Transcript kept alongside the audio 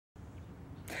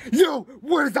Yo,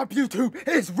 what is up YouTube?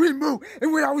 It's Remoo,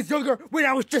 and when I was younger, when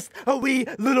I was just a wee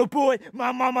little boy,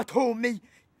 my mama told me,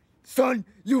 son,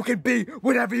 you can be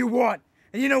whatever you want.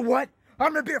 And you know what?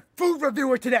 I'm gonna be a food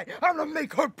reviewer today. I'm gonna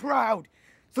make her proud.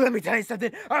 So let me tell you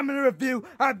something. I'm gonna review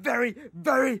a very,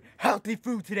 very healthy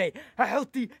food today. A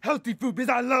healthy food because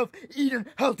I love eating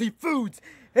healthy foods.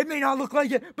 It may not look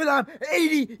like it, but I'm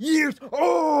 80 years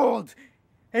old.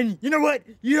 And you know what?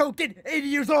 You don't get 80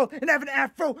 years old and have an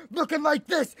afro looking like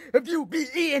this if you be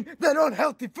eating that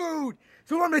unhealthy food.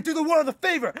 So I'm going to do the world a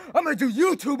favor. I'm going to do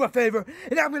YouTube a favor.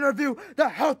 And I'm going to review the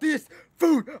healthiest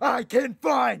food I can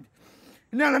find.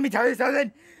 Now let me tell you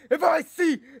something. If I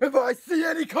see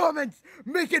any comments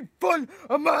making fun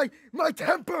of my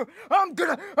temper, I'm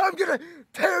gonna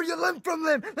tear your limb from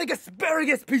limb like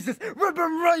asparagus pieces, rip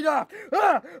them right off.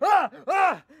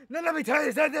 Now let me tell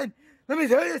you something.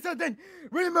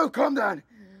 Remoo, calm down.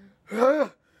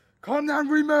 Calm down,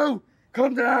 Remoo.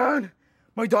 Calm down.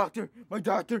 My doctor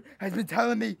has been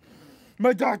telling me.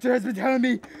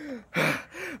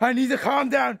 I need to calm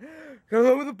down.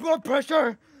 Lower the blood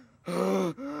pressure.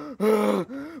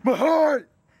 My heart.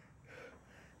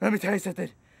 Let me tell you something.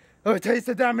 I'm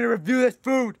gonna review this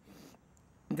food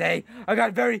today. I got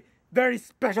a very, very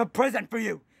special present for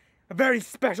you. A very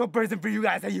special present for you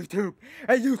guys at YouTube.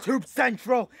 At YouTube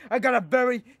Central. I got a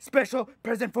very special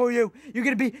present for you. You're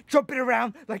gonna be jumping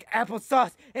around like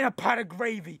applesauce in a pot of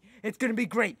gravy. It's gonna be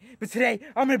great. But today,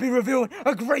 I'm gonna be reviewing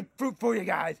a grapefruit for you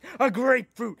guys. A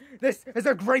grapefruit. This is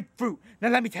a grapefruit. Now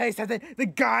let me tell you something. The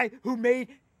guy who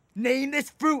named this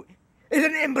fruit is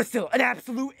an imbecile. An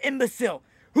absolute imbecile.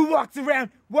 Who walks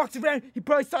around, he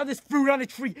probably saw this fruit on a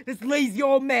tree. This lazy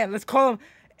old man. Let's call him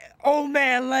Old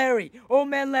Man Larry. Old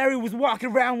Man Larry was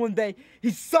walking around one day.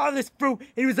 He saw this fruit and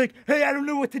he was like, hey, I don't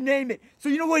know what to name it. So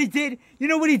you know what he did?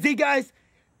 Guys?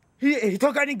 He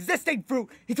took an existing fruit.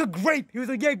 He took grape. He was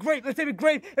like, yeah, grape. Let's name it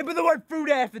grape. And put the word fruit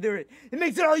after it. It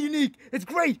makes it all unique. It's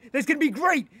great. That's going to be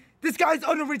great. This guy's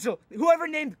unoriginal. Whoever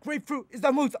named grapefruit is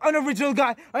the most unoriginal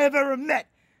guy I have ever met.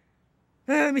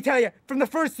 Let me tell you, from the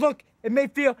first look,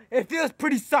 it feels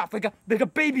pretty soft, like a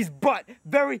baby's butt.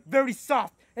 Very, very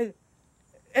soft.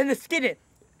 And the skin,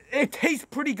 it tastes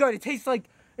pretty good. It tastes like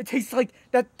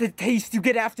the taste you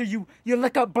get after you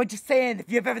lick a bunch of sand.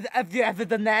 If you've ever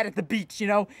done that at the beach,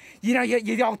 you're all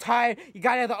tired. You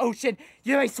got out of the ocean.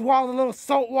 You like swallow a little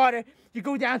salt water. You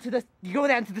go down to the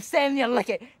sand and you lick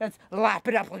it. And lap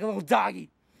it up like a little doggy.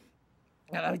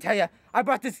 Now let me tell you, I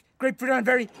brought this grapefruit on a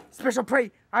very special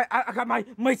plate. I got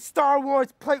my Star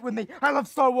Wars plate with me. I love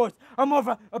Star Wars. I'm more of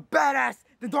a badass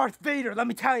than Darth Vader. Let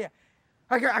me tell you.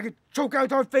 I could choke out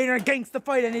Darth Vader in a gangsta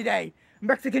fight any day.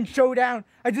 Mexican showdown.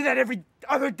 I do that every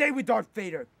other day with Darth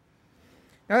Vader.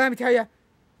 Now let me tell you,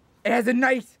 it has a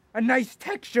nice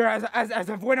texture as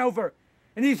I've went over.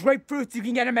 And these grapefruits, you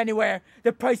can get them anywhere.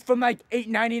 They're priced from like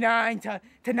 $8.99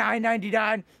 to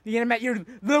 $9.99. You get them at your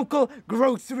local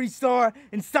grocery store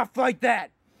and stuff like that.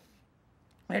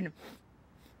 And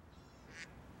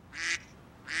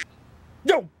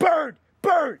yo, bird!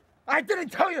 I didn't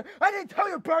tell you,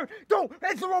 bird! Don't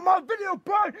answer on my video,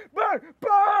 bird!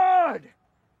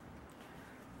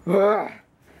 Ugh,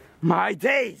 my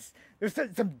days! There's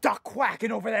some duck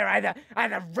quacking over there. I had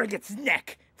to wring its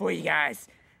neck for you guys.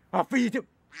 For you to...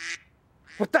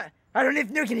 What the? I don't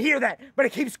even know if you can hear that, but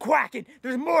it keeps quacking.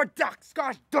 There's more ducks,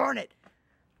 gosh darn it.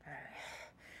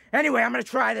 Anyway, I'm gonna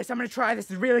try this.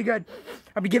 It's really good.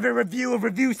 I'm gonna give it a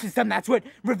review system. That's what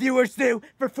reviewers do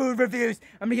for food reviews.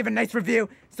 I'm gonna give it a nice review.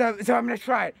 So I'm gonna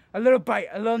try it. A little bite,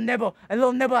 a little nibble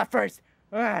at first.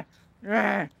 And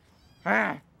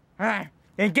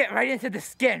get right into the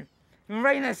skin.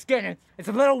 Right in the skin. It's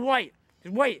a little white.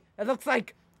 It's white. It looks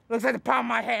like the palm of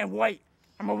my hand, white.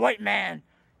 I'm a white man.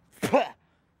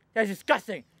 That's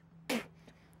disgusting.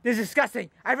 This is disgusting.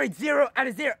 I rate 0 out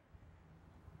of 0.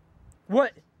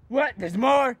 What? There's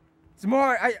more?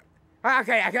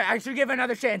 Okay, I should give it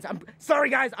another chance. I'm sorry,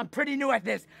 guys. I'm pretty new at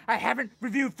this. I haven't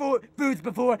reviewed foods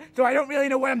before, so I don't really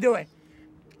know what I'm doing.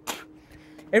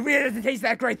 It really doesn't taste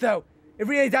that great, though. It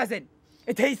really doesn't.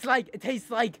 It tastes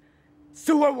like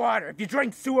sewer water. If you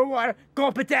drink sewer water,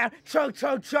 gulp it down, chug,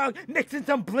 mix in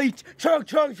some bleach, chug.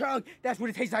 That's what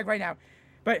it tastes like right now.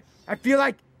 But I feel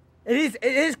like it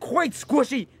is quite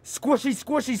squishy.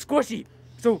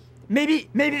 So maybe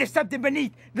there's something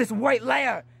beneath this white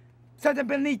layer. Something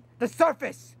beneath the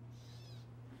surface.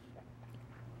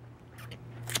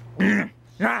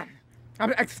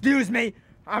 Excuse me.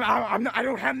 I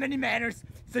don't have many manners,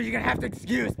 so you're gonna have to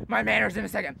excuse my manners in a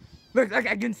second. Look,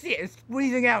 I can see it. It's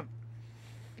squeezing out.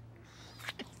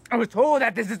 I was told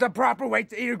that this is the proper way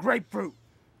to eat a grapefruit.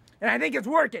 And I think it's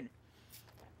working.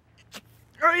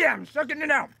 Oh yeah, I'm sucking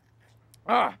it out.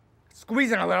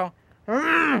 Squeezing a little.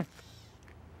 Yeah,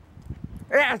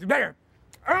 it's better.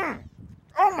 Oh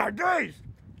my days!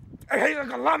 It tastes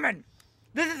like a lemon.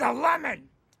 This is a lemon.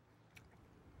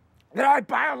 Did I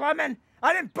buy a lemon?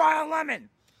 I didn't buy a lemon.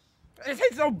 It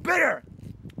tastes so bitter.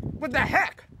 What the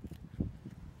heck?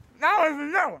 I don't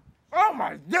even know. Oh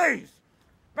my days!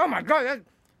 Oh my god!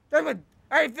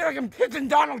 I feel like I'm kissing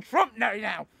Donald Trump right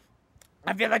now.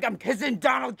 I feel like I'm kissing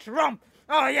Donald Trump.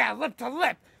 Oh yeah, lip to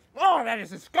lip. Oh, that is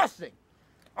disgusting.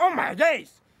 Oh my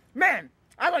days. Man,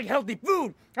 I like healthy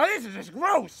food. Oh, this is just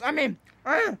gross. I mean,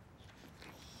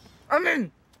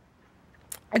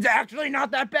 it's actually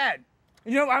not that bad.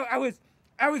 You know, I was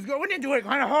going into it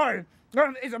kind of hard.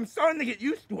 I'm starting to get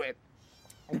used to it.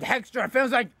 And texture, it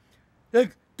feels like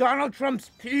Donald Trump's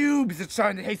pubes. It's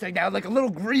starting to taste like that, like a little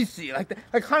greasy, like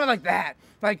kind of like that.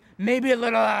 Like maybe a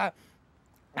little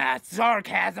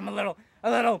sarcasm, a little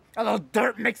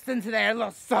dirt mixed into there, a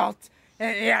little salt.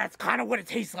 And yeah, it's kind of what it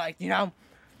tastes like, you know.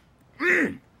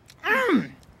 You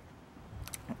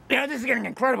know, this is getting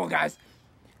incredible, guys.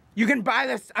 You can buy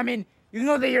this. I mean, you can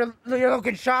go to your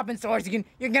local shopping stores. You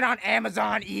can get on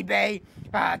Amazon, eBay,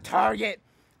 Target,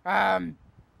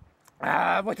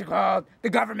 what's it called? The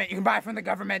government. You can buy from the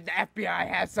government. The FBI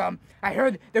has some. I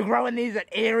heard they're growing these at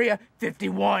Area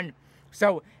 51,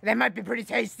 so they might be pretty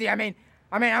tasty. I mean,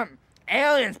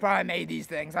 aliens probably made these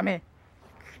things. I mean,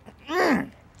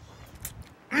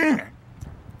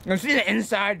 you see the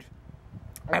inside.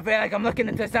 I feel like I'm looking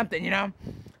into something, you know?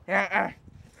 Yeah,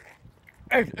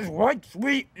 it's quite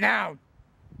sweet now.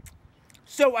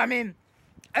 So, I mean,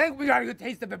 I think we got a good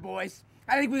taste of it, boys.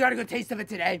 I think we got a good taste of it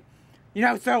today. You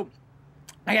know, so,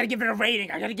 I gotta give it a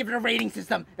rating. I gotta give it a rating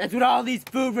system. That's what all these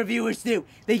food reviewers do.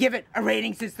 They give it a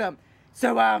rating system.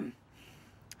 So,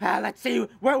 let's see,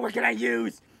 what can I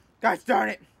use? Gosh darn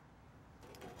it.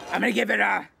 I'm gonna give it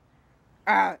a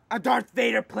Darth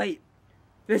Vader plate.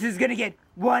 This is gonna get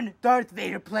 1 Darth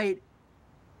Vader plate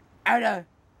out of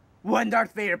 1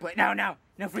 Darth Vader plate. No,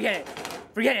 forget it.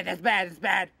 Forget it, that's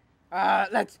bad.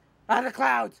 The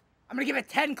clouds. I'm gonna give it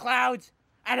 10 clouds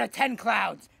out of 10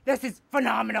 clouds. This is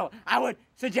phenomenal. I would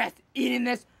suggest eating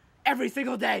this every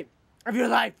single day of your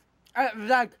life.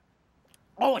 Like,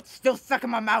 oh, it's still stuck in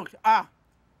my mouth. You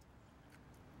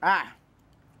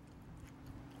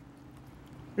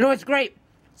know, it's great.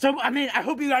 So, I mean, I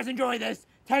hope you guys enjoy this.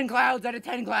 10 clouds out of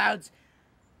 10 clouds.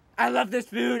 I love this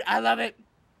food. I love it.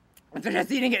 I'm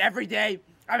just eating it every day.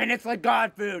 I mean, it's like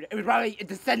God food. It was probably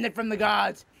descended from the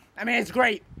gods. I mean, it's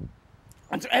great.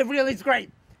 It really is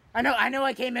great. I know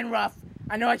I came in rough.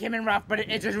 But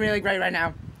it's just really great right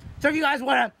now. So if you guys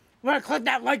wanna click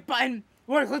that like button,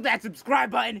 you wanna click that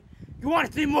subscribe button, you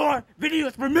wanna see more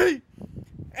videos from me,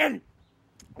 and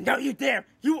don't you dare,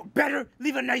 you better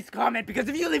leave a nice comment, because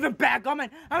if you leave a bad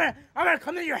comment, I'm gonna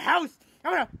come to your house,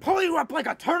 I'm gonna pull you up like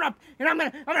a turnip, and I'm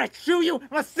gonna chew you, I'm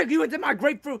gonna stick you into my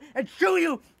grapefruit, and chew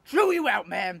you out,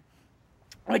 man.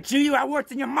 I'm gonna chew you out worse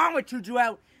than your mama chewed you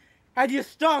out. Had you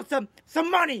stole some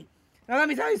money. Now let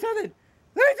me tell you something.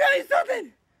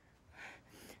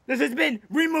 This has been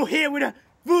Remoo here with a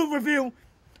food review,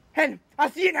 and I'll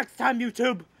see you next time,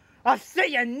 YouTube. I'll see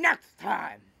you next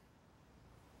time.